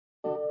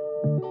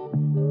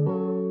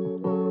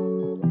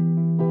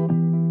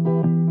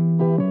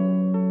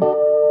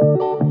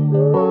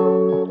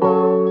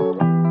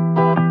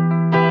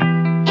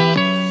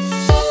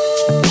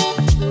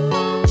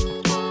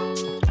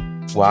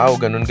Wow,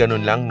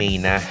 ganun-ganun lang,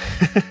 May na.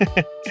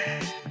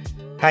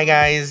 Hi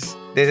guys,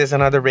 this is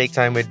another break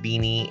time with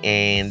Beanie,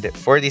 and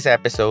for this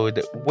episode,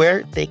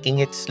 we're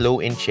taking it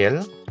slow and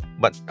chill,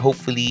 but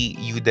hopefully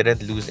you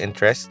didn't lose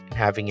interest in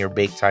having your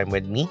break time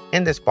with me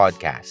in this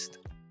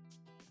podcast.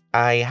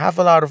 I have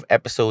a lot of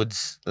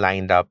episodes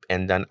lined up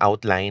and an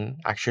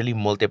outline, actually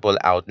multiple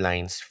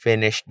outlines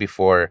finished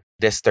before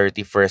this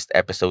 31st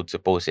episode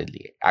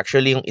supposedly.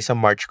 Actually, yung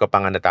isang March ko pa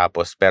nga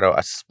natapos, pero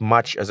as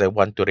much as I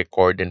want to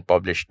record and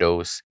publish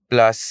those,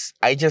 plus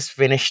I just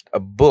finished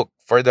a book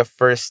for the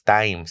first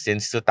time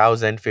since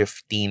 2015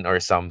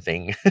 or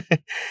something.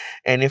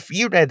 And if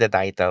you read the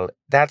title,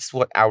 that's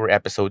what our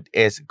episode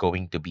is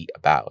going to be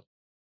about.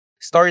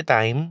 Story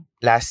time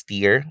last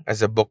year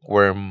as a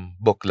bookworm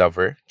book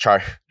lover.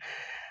 Char.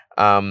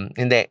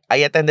 Hindi. I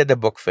attended the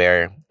book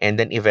fair and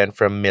an event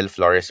from Mill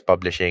Flores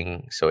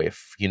Publishing. So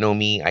if you know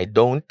me, I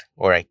don't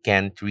or I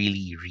can't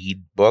really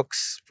read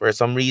books for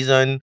some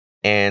reason.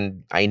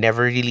 And I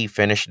never really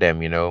finished them.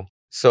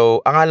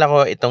 So, akala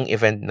ko itong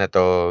event na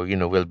to,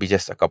 will be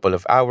just a couple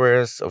of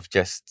hours of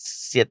just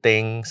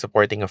sitting,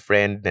 supporting a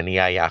friend na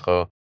niyaya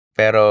ko.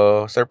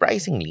 Pero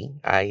surprisingly,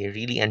 I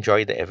really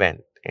enjoyed the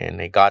event.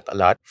 And I got a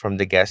lot from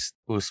the guest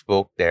who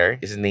spoke there.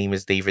 His name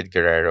is David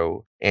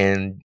Guerrero.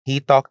 And he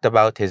talked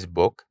about his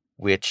book,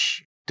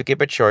 which, to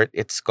keep it short,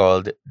 it's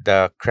called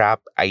The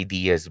Crap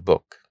Ideas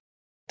Book.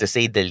 To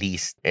say the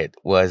least, it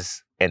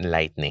was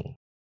enlightening.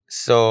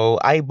 So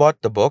I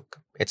bought the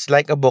book. It's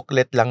like a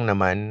booklet lang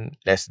naman,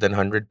 less than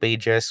 100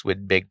 pages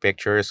with big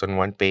pictures on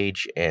one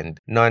page and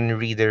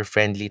non-reader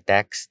friendly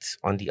texts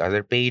on the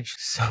other page.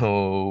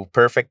 So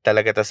perfect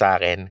talaga to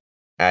sa akin.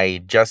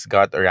 I just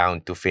got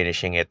around to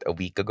finishing it a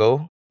week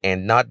ago,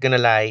 and not gonna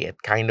lie,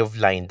 it kind of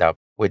lined up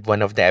with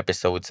one of the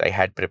episodes I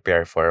had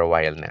prepared for a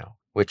while now,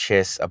 which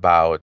is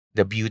about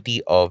the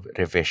beauty of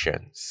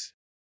revisions.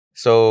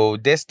 So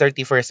this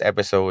 31st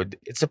episode,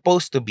 it's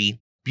supposed to be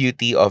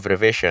beauty of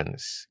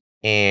revisions,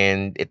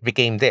 and it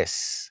became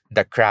this,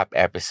 the crap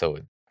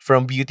episode.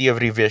 From beauty of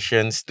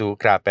revisions to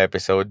crap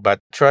episode, but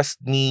trust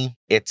me,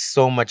 it's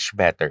so much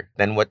better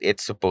than what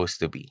it's supposed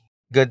to be.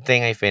 Good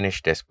thing I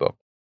finished this book.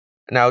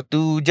 Now,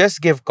 to just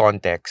give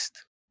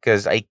context,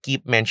 because I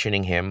keep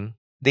mentioning him,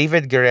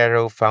 David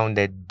Guerrero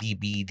founded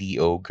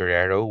BBDO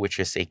Guerrero, which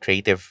is a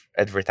creative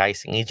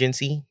advertising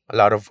agency. A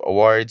lot of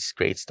awards,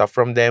 great stuff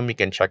from them. You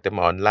can check them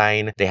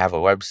online. They have a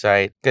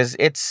website because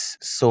it's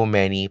so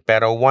many.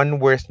 Pero one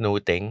worth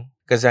noting,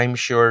 because I'm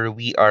sure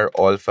we are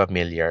all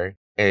familiar,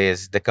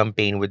 is the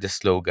campaign with the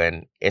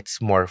slogan,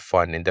 "It's more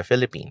fun in the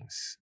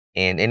Philippines."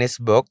 And in his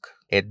book,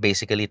 it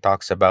basically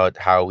talks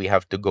about how we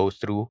have to go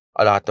through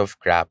a lot of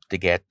crap to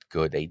get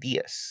good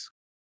ideas.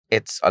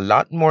 It's a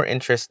lot more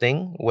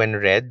interesting when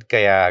read,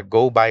 kaya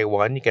go buy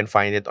one. You can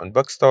find it on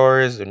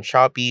bookstores, on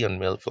Shopee,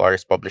 on Mill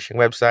Flores Publishing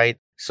website.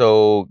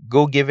 So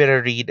go give it a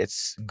read.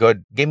 It's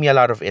good. Give me a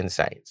lot of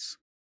insights.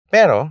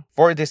 Pero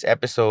for this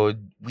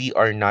episode, we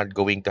are not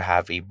going to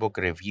have a book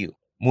review.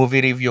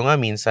 Movie review nga,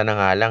 minsan na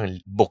nga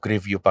lang, book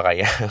review pa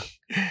kaya.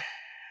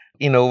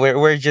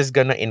 We're just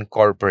gonna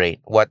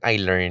incorporate what I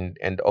learned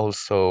and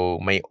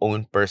also my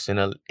own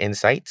personal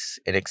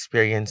insights and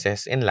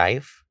experiences in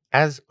life,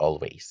 as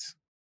always.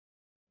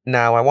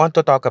 Now, I want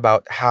to talk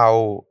about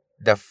how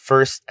the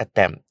first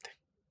attempt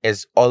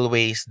is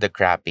always the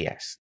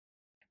crappiest.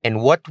 And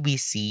what we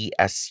see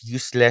as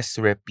useless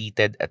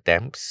repeated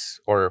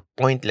attempts or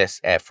pointless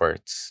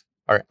efforts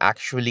are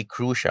actually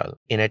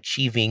crucial in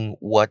achieving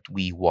what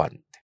we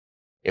want.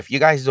 If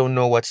you guys don't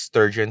know what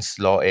Sturgeon's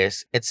law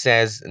is, it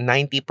says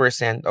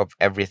 90% of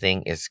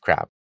everything is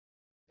crap.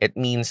 It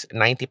means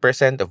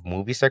 90% of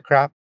movies are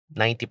crap,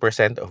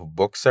 90% of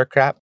books are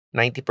crap,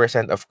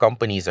 90% of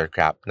companies are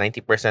crap,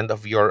 90%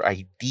 of your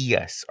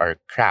ideas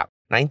are crap,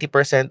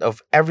 90%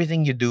 of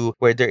everything you do,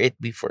 whether it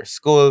be for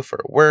school,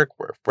 for work,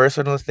 or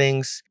personal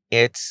things,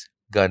 it's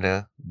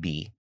gonna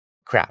be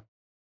crap.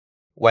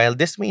 While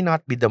this may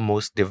not be the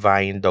most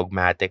divine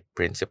dogmatic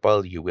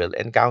principle you will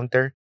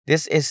encounter,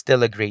 this is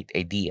still a great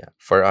idea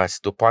for us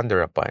to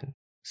ponder upon,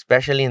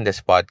 especially in this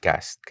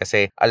podcast.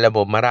 Kasi alam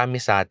mo, marami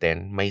sa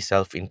atin,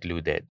 myself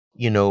included,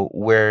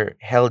 we're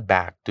held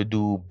back to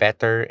do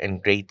better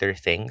and greater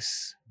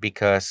things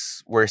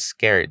because we're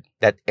scared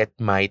that it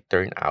might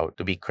turn out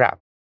to be crap.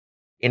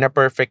 In a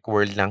perfect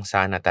world lang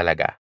sana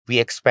talaga,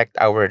 we expect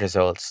our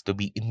results to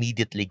be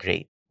immediately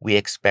great. We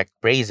expect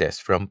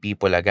praises from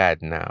people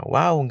agad na,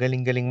 wow, ang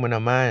galing-galing mo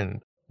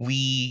naman.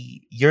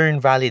 We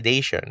yearn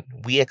validation.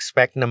 We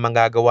expect na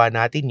magagawa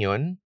natin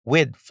yon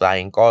with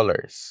flying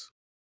colors.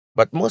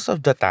 But most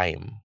of the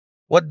time,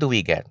 what do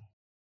we get?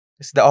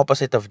 It's the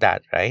opposite of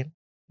that, right?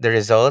 The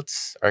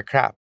results are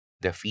crap.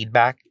 The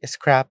feedback is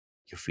crap.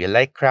 You feel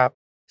like crap.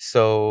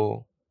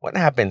 So, what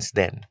happens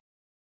then?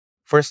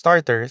 For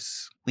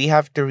starters, we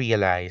have to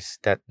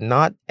realize that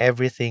not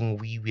everything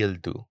we will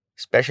do,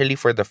 especially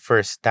for the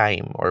first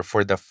time or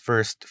for the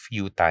first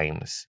few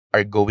times,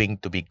 are going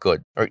to be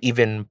good or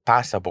even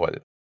passable.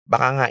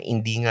 Baka nga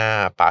hindi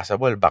nga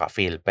passable, baka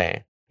fail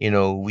pa eh.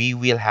 We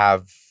will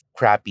have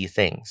crappy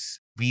things.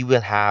 We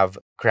will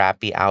have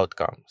crappy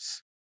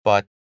outcomes.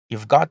 But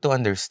you've got to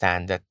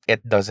understand that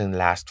it doesn't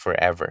last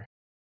forever.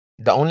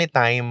 The only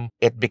time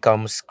it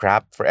becomes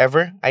scrap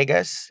forever, I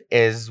guess,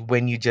 is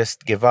when you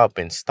just give up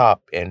and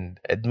stop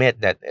and admit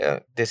that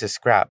this is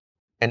scrap.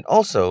 And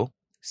also,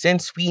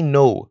 since we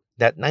know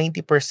that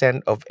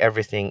 90% of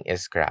everything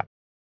is scrap,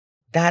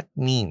 that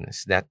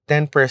means that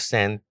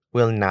 10%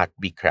 will not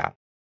be crap.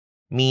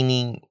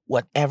 Meaning,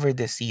 whatever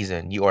the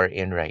season you are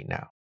in right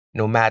now,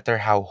 no matter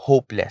how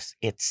hopeless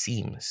it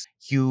seems,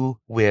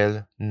 you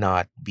will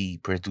not be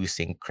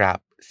producing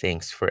crap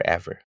things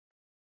forever.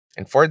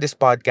 And for this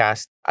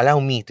podcast, allow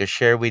me to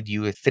share with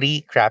you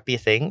three crappy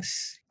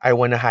things I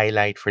want to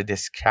highlight for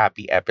this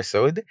crappy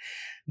episode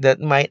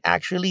that might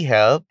actually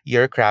help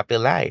your crappy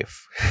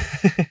life.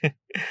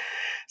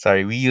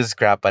 Sorry, we use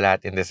crap a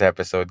lot in this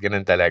episode.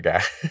 Ganun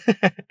talaga.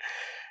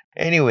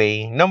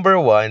 Anyway, number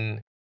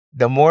one,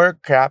 the more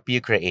crap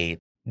you create,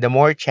 the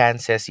more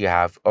chances you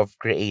have of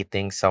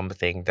creating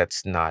something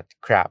that's not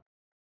crap.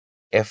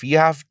 If you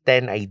have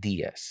 10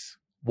 ideas,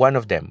 one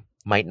of them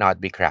might not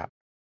be crap.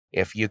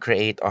 If you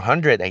create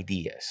 100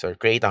 ideas or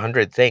create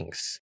 100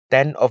 things,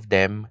 10 of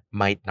them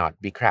might not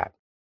be crap.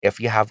 If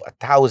you have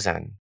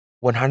 1,000,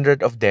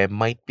 100 of them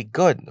might be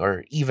good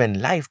or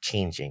even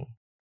life-changing.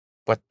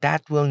 But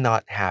that will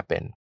not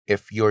happen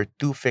if you're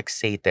too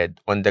fixated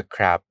on the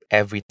crap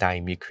every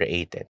time you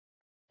create it.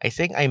 I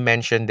think I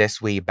mentioned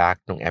this way back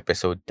nung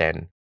episode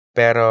 10.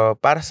 Pero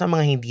para sa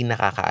mga hindi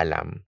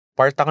nakakaalam,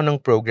 part ako ng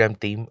program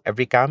team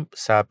every camp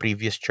sa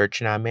previous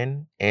church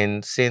namin.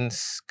 And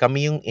since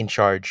kami yung in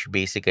charge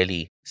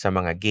basically sa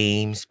mga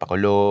games,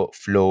 pakulo,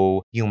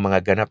 flow, yung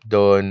mga ganap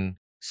doon.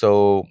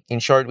 So,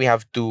 in short, we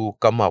have to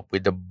come up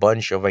with a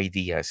bunch of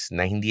ideas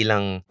na hindi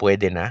lang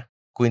pwede na,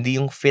 kundi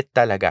yung fit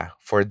talaga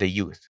for the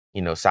youth.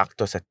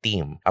 Sakto sa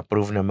team,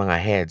 approve ng mga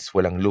heads,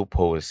 walang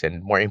loopholes, and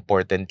more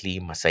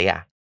importantly,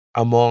 masaya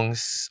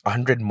amongst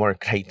 100 more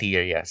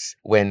criterias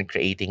when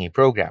creating a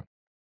program.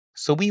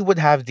 So we would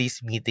have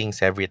these meetings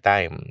every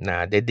time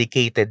na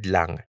dedicated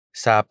lang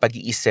sa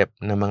pag-iisip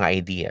ng mga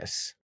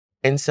ideas.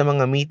 And sa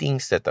mga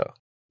meetings na to,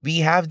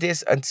 we have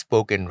this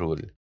unspoken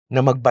rule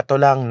na magbato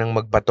lang ng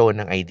magbato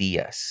ng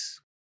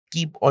ideas.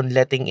 Keep on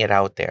letting it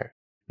out there.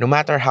 No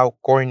matter how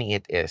corny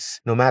it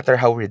is, no matter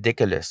how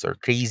ridiculous or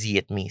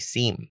crazy it may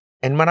seem.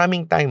 And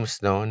maraming times,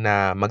 no,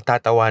 na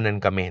magtatawanan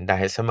kami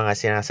dahil sa mga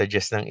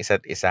sinasuggest ng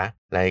isa't isa.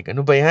 Like,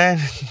 ano ba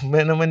yan?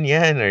 Ba naman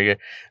yan? Or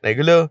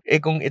like,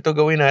 kung ito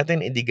gawin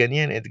natin, edi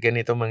ganyan, edi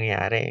ganito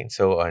mangyayari, and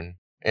so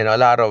on. And a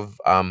lot of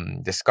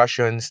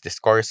discussions,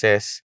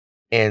 discourses,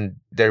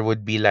 and there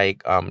would be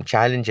like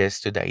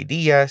challenges to the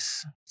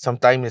ideas.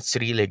 Sometimes it's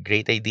really a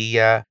great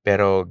idea,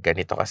 pero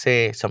ganito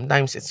kasi.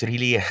 Sometimes it's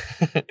really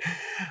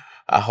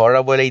a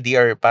horrible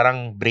idea or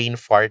parang brain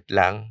fart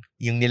lang.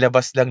 Yung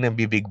nilabas lang ng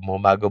bibig mo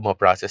bago mo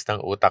process ng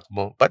utak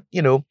mo. But,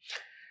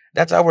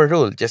 that's our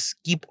rule. Just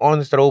keep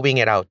on throwing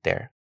it out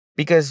there.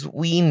 Because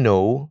we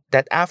know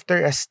that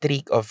after a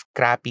streak of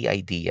crappy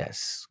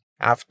ideas,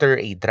 after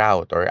a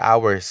drought or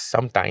hours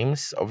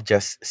sometimes of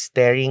just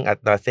staring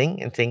at nothing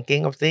and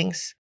thinking of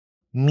things,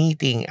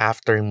 meeting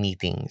after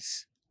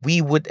meetings, we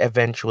would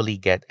eventually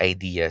get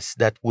ideas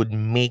that would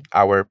make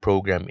our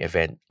program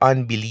event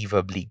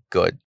unbelievably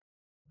good.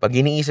 Pag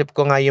iniisip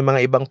ko nga yung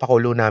mga ibang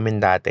pakulo namin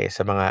dati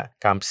sa mga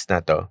camps na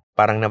to,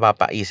 parang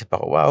napapaisip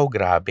ako, wow,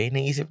 grabe,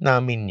 naisip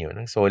namin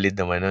yun. Ang solid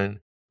naman nun.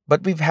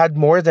 But we've had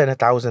more than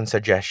 1,000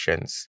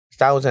 suggestions,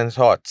 1,000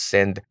 thoughts,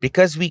 and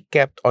because we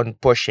kept on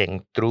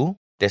pushing through,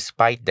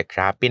 despite the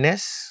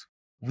crappiness,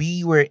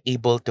 we were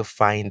able to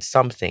find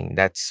something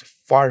that's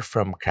far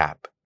from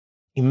crap.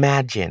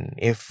 Imagine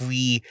if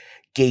we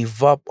gave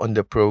up on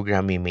the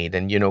program we made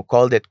and,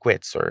 called it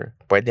quits or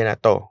pwede na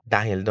to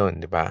dahil doon,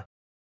 di ba?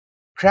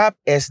 Crap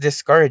is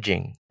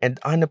discouraging and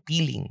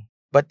unappealing,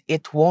 but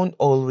it won't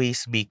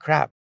always be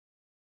crap.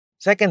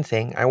 Second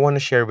thing I want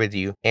to share with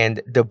you,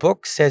 and the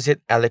book says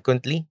it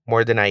eloquently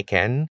more than I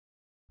can,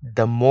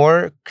 the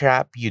more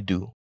crap you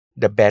do,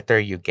 the better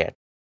you get.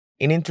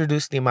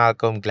 Inintroduce ni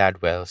Malcolm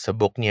Gladwell sa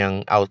book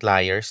niyang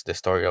Outliers, The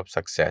Story of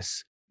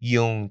Success,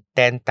 yung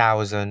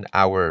 10,000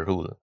 hour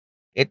rule.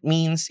 It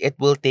means it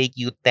will take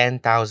you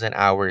 10,000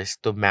 hours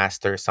to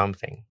master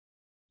something.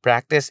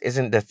 Practice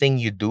isn't the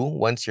thing you do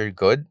once you're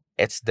good,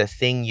 it's the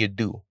thing you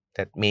do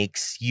that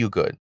makes you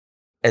good.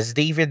 As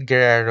David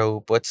Guerrero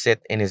puts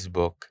it in his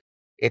book,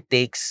 it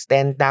takes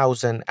 10,000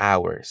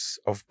 hours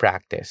of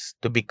practice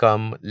to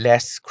become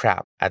less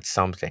crap at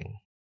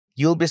something.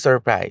 You'll be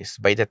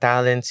surprised by the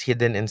talents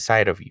hidden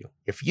inside of you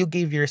if you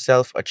give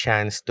yourself a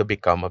chance to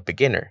become a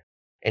beginner.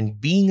 And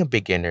being a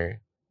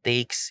beginner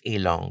takes a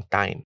long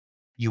time.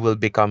 You will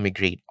become a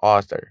great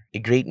author, a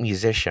great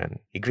musician,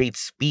 a great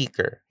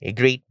speaker, a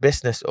great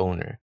business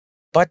owner.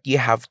 But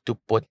you have to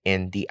put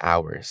in the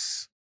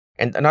hours.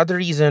 And another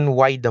reason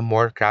why the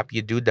more crap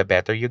you do, the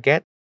better you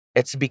get,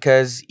 it's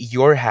because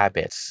your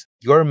habits,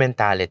 your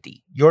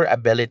mentality, your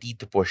ability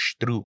to push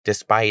through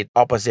despite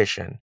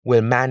opposition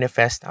will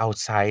manifest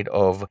outside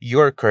of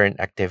your current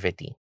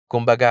activity.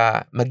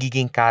 Kumbaga,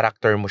 magiging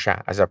character mo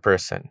siya as a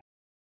person.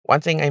 One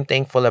thing I'm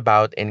thankful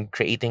about in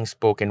creating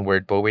spoken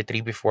word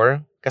poetry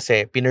before,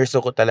 kasi pinurso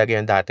ko talaga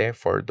yun dati.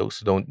 For those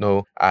who don't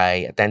know,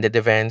 I attended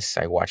events,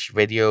 I watched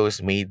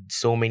videos, made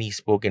so many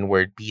spoken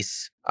word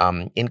piece,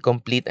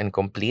 incomplete and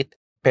complete.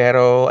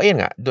 Pero ayun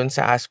nga, dun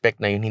sa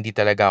aspect na yun, hindi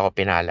talaga ako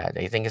pinalad.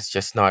 I think it's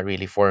just not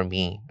really for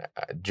me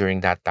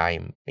during that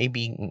time.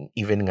 Maybe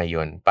even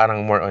ngayon,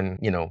 parang more on,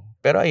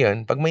 Pero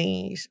ayun, pag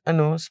may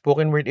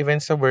spoken word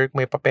events sa work,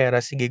 may papera,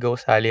 sige go,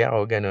 sali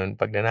ako, ganun.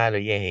 Pag nanalo,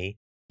 yay.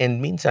 And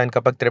minsan,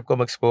 kapag trip ko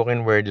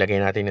mag-spoken word, lagay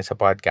natin na sa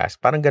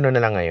podcast. Parang gano'n na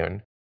lang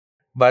ngayon.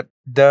 But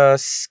the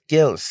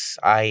skills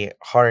I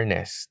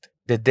harnessed,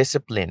 the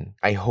discipline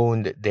I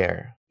honed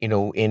there,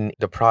 in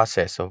the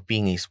process of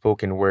being a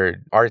spoken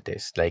word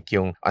artist, like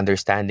yung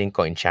understanding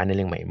ko in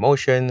channeling my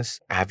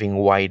emotions, having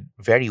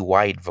very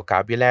wide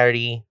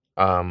vocabulary,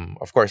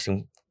 of course,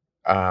 yung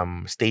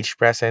stage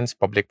presence,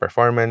 public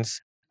performance,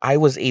 I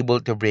was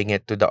able to bring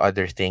it to the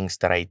other things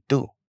that I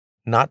do,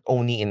 not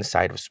only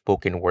inside of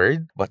spoken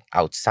word, but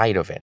outside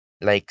of it.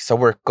 Like sa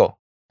work ko,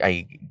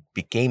 I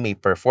became a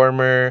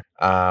performer,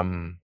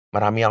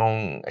 marami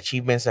akong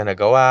achievements na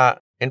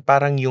nagawa, and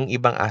parang yung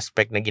ibang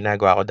aspect na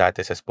ginagawa ko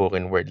dati sa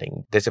spoken word, like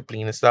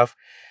discipline and stuff,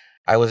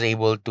 I was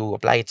able to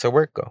apply it sa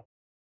work ko.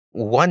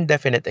 One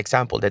definite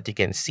example that you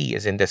can see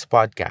is in this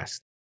podcast.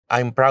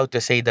 I'm proud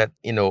to say that,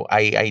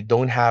 I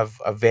don't have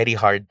a very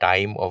hard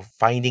time of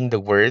finding the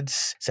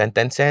words,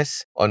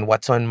 sentences on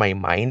what's on my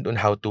mind,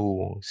 on how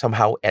to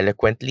somehow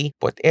eloquently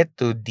put it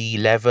to the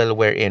level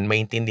wherein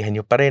maintindihan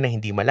nyo pa rin na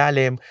hindi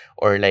malalim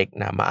or like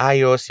na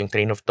maayos yung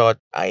train of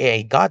thought.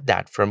 I got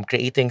that from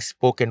creating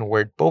spoken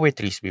word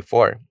poetries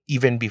before,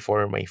 even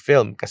before my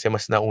film, kasi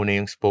mas nauna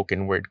yung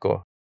spoken word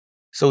ko.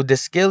 So the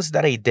skills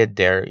that I did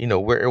there,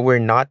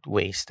 were not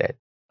wasted.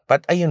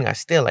 But ayun nga,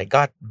 still, I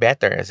got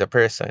better as a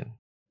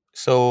person.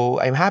 So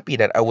I'm happy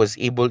that I was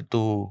able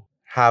to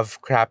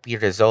have crappy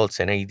results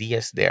and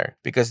ideas there.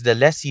 Because the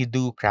less you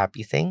do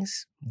crappy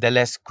things, the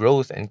less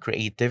growth and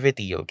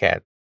creativity you'll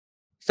get.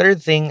 Third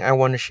thing I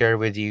want to share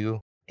with you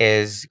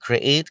is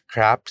create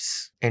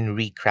craps and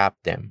recrap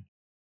them.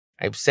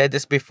 I've said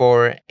this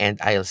before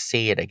and I'll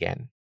say it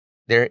again.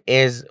 There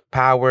is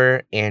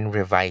power in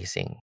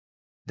revising.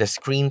 The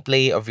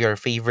screenplay of your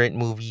favorite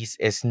movies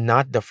is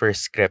not the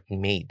first script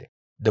made.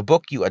 The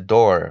book you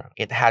adore,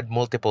 it had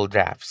multiple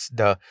drafts.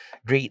 The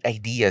great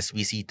ideas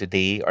we see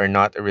today are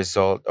not a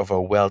result of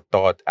a well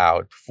thought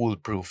out,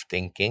 foolproof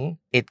thinking.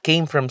 It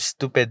came from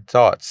stupid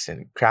thoughts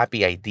and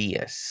crappy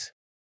ideas.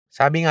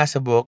 Sabi nga sa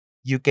book,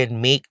 you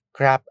can make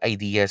crap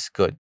ideas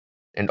good.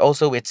 And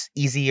also, it's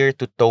easier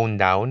to tone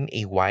down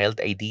a wild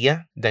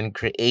idea than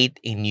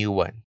create a new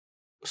one.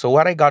 So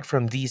what I got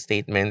from these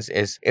statements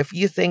is if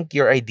you think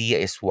your idea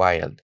is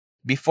wild,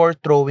 before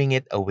throwing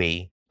it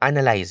away,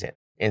 analyze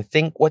it and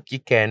think what you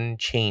can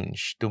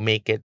change to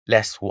make it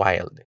less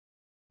wild.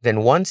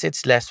 Then once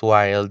it's less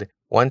wild,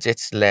 once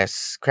it's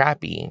less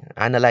crappy,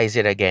 analyze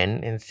it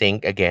again and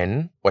think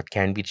again what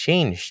can be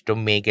changed to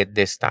make it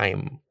this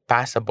time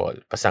passable,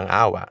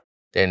 pasang-awa.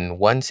 Then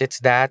once it's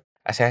that,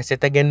 assess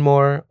it again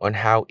more on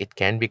how it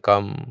can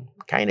become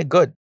kind of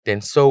good.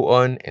 Then so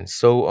on and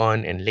so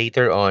on, and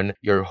later on,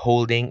 you're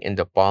holding in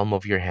the palm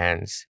of your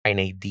hands an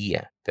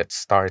idea that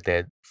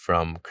started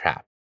from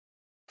crap.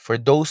 For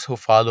those who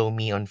follow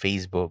me on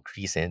Facebook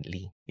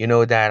recently, you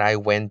know that I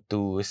went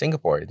to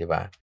Singapore, di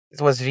ba? It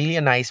was really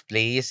a nice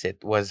place.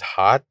 It was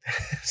hot,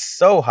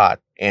 so hot,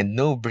 and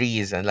no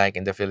breeze, unlike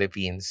in the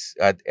Philippines.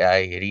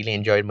 I really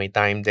enjoyed my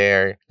time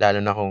there,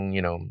 lalo na kung,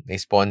 may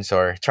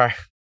sponsor. Char.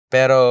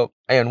 Pero,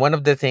 ayun, one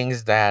of the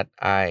things that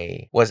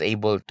I was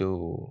able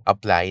to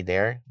apply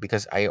there,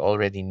 because I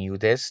already knew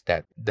this,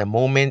 that the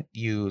moment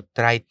you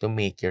try to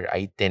make your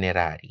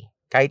itinerary,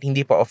 kahit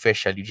hindi pa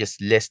official, you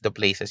just list the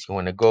places you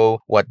want to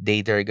go, what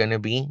day they're gonna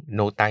be,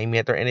 no time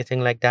yet or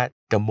anything like that.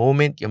 The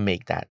moment you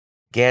make that,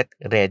 get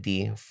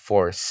ready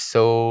for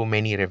so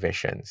many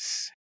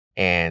revisions.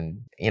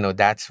 And,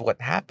 that's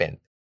what happened.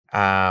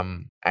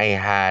 I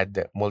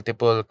had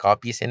multiple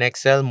copies in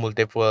Excel,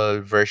 multiple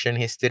version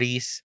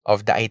histories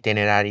of the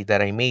itinerary that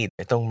I made.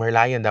 Itong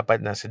Merlion dapat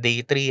nasa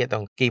day 3,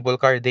 itong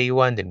cable car day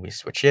 1, then we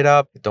switch it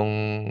up.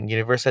 Itong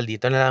Universal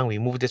dito na lang,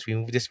 we move this,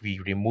 we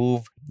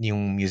remove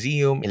yung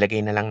museum, ilagay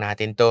na lang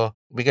natin to.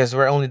 Because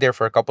we're only there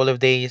for a couple of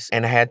days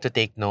and I had to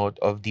take note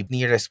of the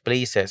nearest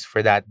places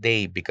for that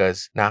day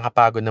because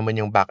nakakapagod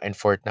naman yung back and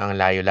forth na ang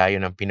layo-layo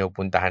ng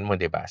pinupuntahan mo,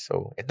 diba?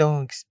 So, ito,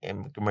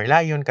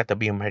 Merlion,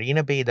 katabi yung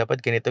Marina Bay,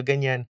 dapat ganito,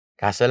 ganyan.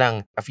 Kaso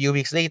lang, a few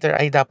weeks later,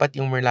 ay dapat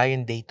yung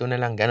Merlion day 2 na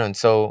lang, ganon.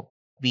 So,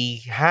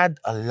 we had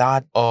a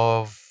lot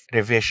of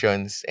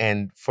revisions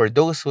and for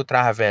those who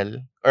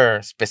travel,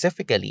 or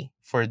specifically,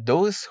 for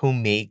those who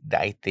make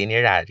the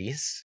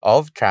itineraries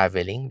of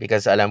traveling,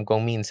 because alam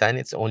kong minsan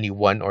it's only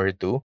one or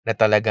two na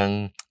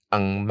talagang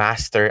ang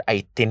master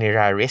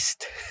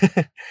itinerarist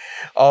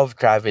of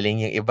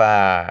traveling. Yung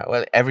iba,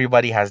 well,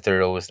 everybody has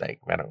their roles. Like,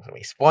 merong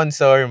may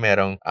sponsor,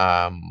 merong,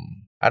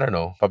 I don't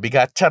know,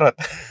 pabigat, charot.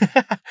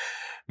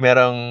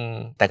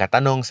 Merong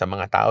tagatanong sa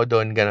mga tao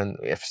doon, ganun.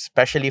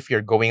 Especially if you're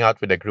going out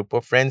with a group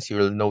of friends, you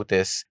will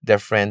notice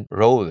different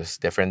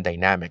roles, different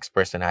dynamics,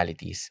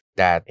 personalities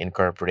that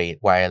incorporate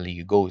while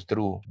you go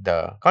through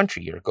the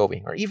country you're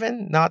going, or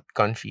even not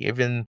country,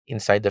 even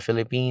inside the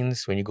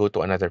Philippines when you go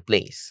to another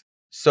place.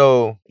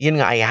 So, yun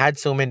nga, I had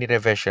so many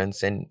revisions,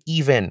 and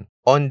even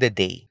on the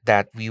day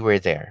that we were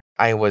there,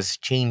 I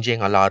was changing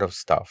a lot of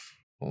stuff.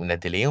 Kung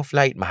na-delay yung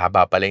flight,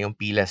 mahaba pala yung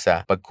pila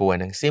sa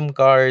pagkuha ng SIM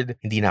card,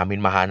 hindi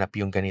namin mahanap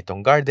yung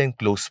ganitong garden,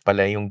 close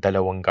pala yung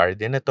dalawang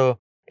garden na to.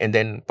 And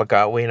then,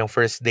 pagka-uwi ng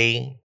first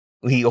day,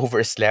 we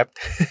overslept.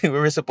 We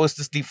were supposed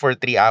to sleep for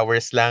 3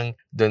 hours lang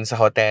dun sa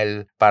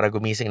hotel para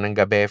gumising ng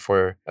gabi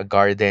for a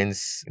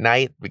gardens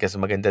night because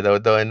maganda daw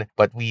dun.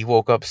 But we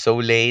woke up so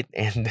late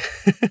and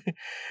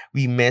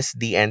we missed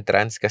the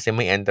entrance kasi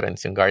may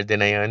entrance yung garden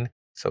na yun.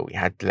 So we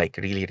had to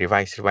like really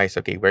revise.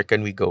 Okay, where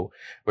can we go?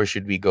 Where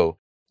should we go?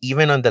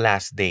 Even on the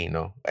last day,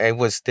 I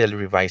was still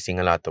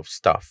revising a lot of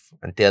stuff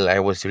until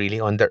I was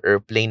really on the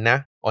airplane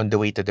na, on the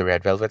way to the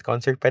Red Velvet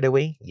concert, by the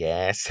way.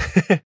 Yes.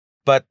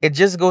 But it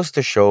just goes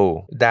to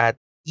show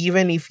that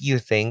even if you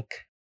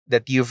think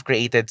that you've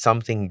created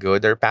something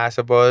good or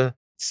passable,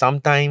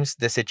 sometimes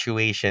the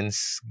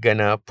situation's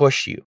gonna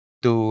push you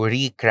to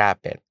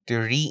recrap it,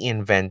 to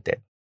reinvent it,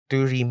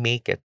 to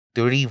remake it,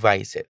 to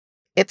revise it.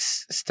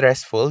 It's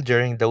stressful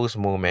during those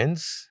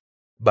moments,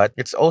 but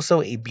it's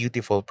also a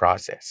beautiful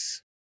process.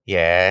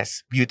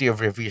 Yes, beauty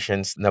of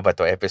revisions na ba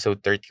to,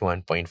 episode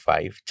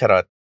 31.5.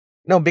 Charot.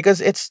 No,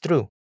 because it's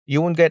true. You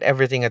won't get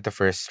everything at the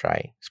first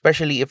try,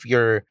 especially if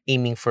you're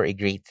aiming for a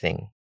great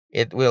thing.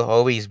 It will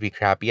always be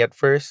crappy at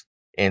first,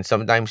 and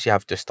sometimes you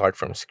have to start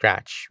from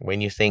scratch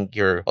when you think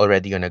you're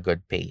already on a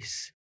good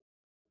pace.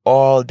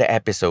 All the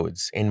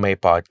episodes in my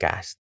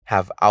podcast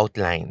have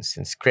outlines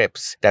and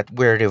scripts that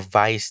were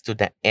revised to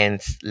the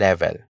nth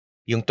level.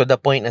 Yung to the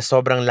point na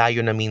sobrang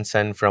layo na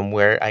minsan from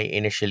where I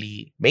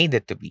initially made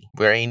it to be,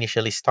 where I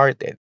initially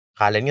started.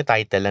 Kala nyo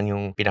title lang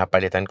yung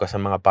pinapalitan ko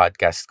sa mga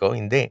podcast ko?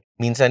 Hindi.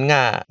 Minsan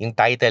nga, yung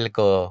title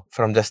ko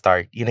from the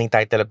start, yun yung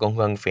title ko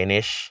hanggang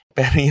finish.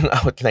 Pero yung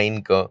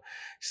outline ko,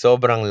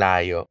 sobrang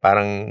layo.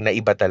 Parang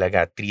naiba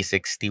talaga.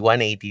 360,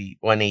 180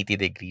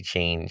 degree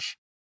change.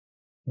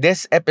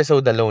 This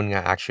episode alone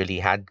nga actually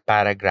had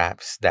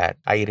paragraphs that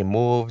I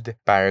removed,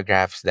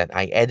 paragraphs that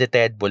I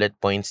edited, bullet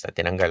points na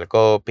tinanggal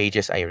ko,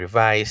 pages I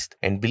revised.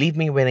 And believe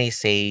me when I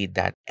say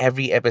that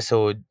every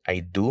episode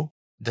I do,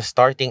 the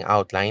starting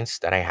outlines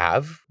that I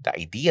have, the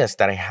ideas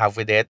that I have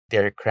with it,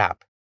 they're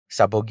crap.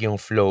 Sabog yung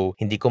flow,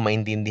 hindi ko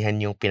maintindihan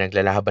yung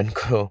pinaglalaban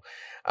ko.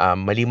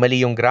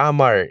 Mali-mali yung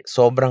grammar,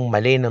 sobrang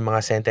mali ng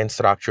mga sentence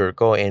structure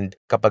ko, and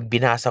kapag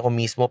binasa ko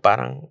mismo,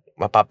 parang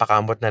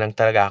mapapakamot na lang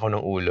talaga ako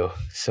ng ulo.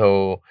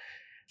 So,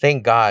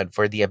 thank God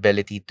for the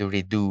ability to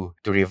redo,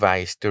 to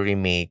revise, to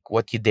remake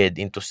what you did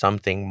into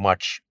something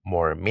much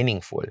more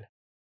meaningful.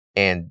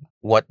 And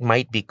what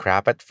might be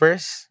crap at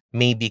first,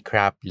 may be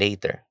crap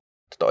later.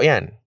 Totoo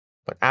yan.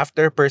 But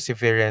after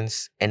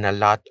perseverance and a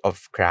lot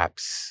of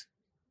craps,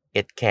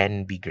 it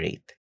can be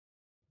great.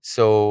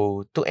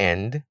 So, to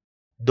end,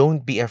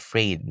 don't be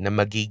afraid na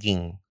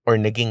magiging or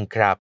naging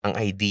crap ang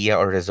idea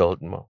or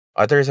result mo.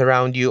 Others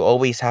around you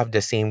always have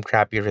the same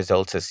crappy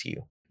results as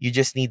you. You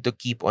just need to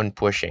keep on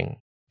pushing,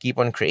 keep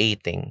on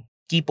creating,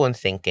 keep on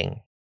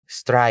thinking.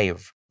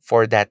 Strive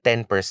for that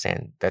 10%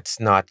 that's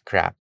not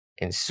crap.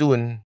 And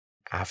soon,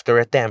 after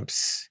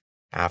attempts,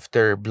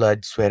 after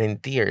blood, sweat,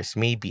 and tears,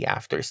 maybe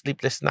after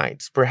sleepless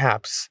nights,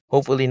 perhaps,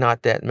 hopefully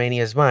not that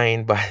many as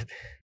mine, but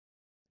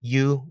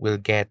you will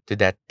get to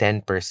that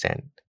 10%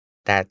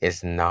 that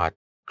is not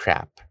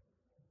crap.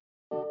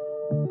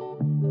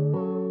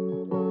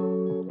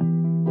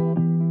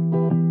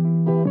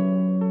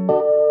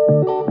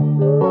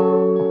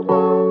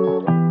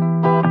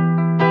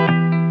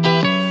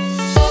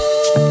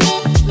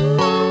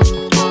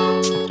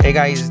 Hey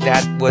guys,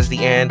 that was the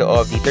end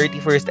of the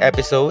 31st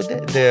episode,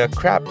 the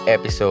crap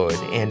episode,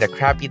 and a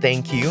crappy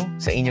thank you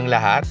sa inyong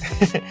lahat.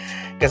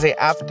 Kasi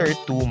after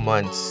 2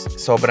 months,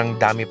 sobrang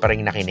dami pa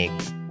rin nakinig.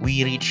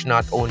 We reached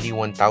not only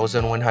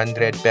 1,100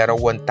 pero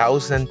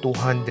 1,200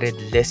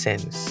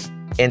 listens.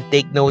 And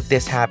take note,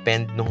 this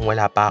happened nung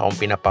wala pa akong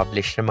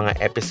pinapublish ng mga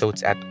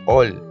episodes at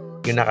all.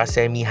 Yung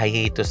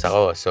naka-semi-hiatus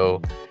ako. So,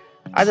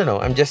 I don't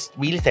know, I'm just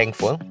really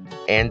thankful.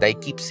 And I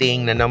keep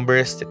saying the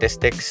numbers,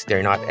 statistics,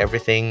 they're not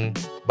everything,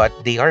 but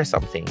they are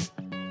something.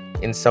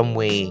 In some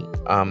way,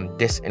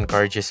 this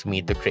encourages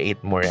me to create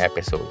more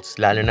episodes.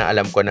 Lalo na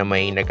alam ko na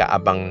may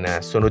nag-aabang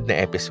na sunod na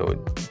episode.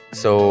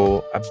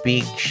 So, a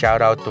big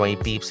shout out to my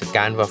peeps at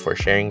Canva for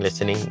sharing,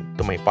 listening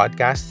to my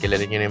podcast.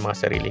 Kilala nyo na yung mga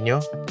sarili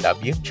nyo.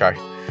 Love you. Char.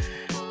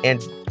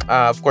 And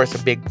of course,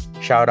 a big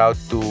shout out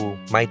to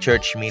my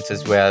church mates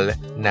as well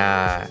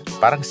na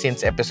parang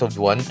since episode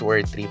 1, 2,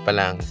 or 3 pa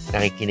lang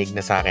nakikinig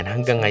na sa akin.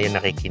 Hanggang ngayon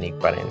nakikinig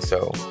pa rin.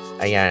 So,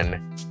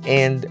 ayan.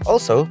 And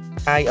also,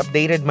 I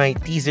updated my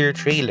teaser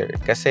trailer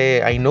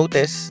kasi I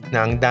noticed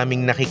na ang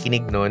daming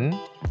nakikinig nun.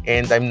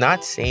 And I'm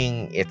not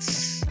saying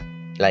it's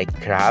like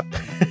crap.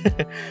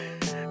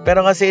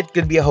 Pero kasi it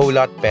could be a whole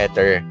lot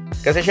better.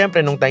 Kasi syempre,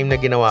 nung time na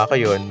ginawa ko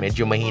yun,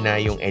 medyo mahina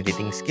yung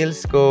editing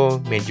skills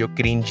ko, medyo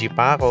cringy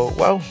pa ako.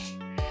 Wow!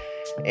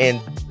 And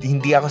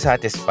hindi ako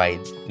satisfied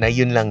na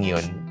yun lang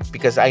yun.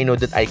 Because I know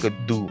that I could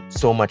do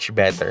so much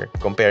better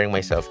comparing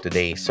myself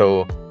today.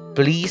 So,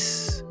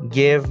 please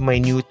give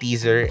my new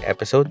teaser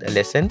episode a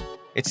listen.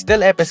 It's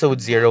still episode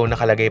 0,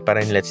 nakalagay pa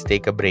rin let's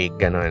take a break,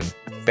 ganon.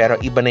 Pero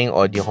iba na yung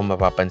audio kung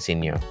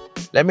mapapansin nyo.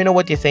 Let me know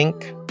what you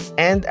think.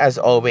 And as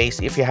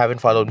always, if you haven't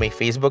followed my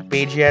Facebook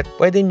page yet,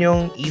 pwede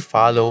nyong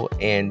i-follow,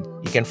 and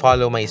you can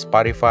follow my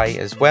Spotify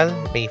as well.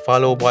 May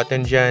follow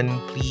button dyan.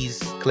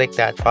 Please click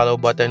that follow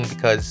button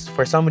because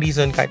for some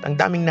reason, kahit ang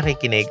daming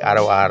nakikinig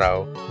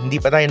araw-araw, hindi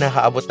pa tayo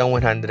nakaabot ng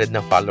 100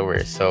 na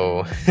followers.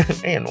 So,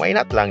 ayun, why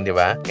not lang, di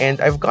ba? And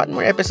I've got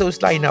more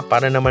episodes lined up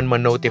para naman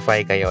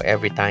ma-notify kayo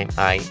every time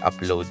I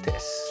upload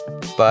this.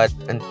 But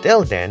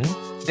until then,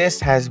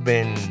 this has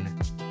been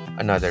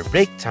another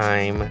break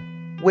time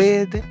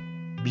with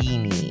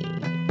Beanie.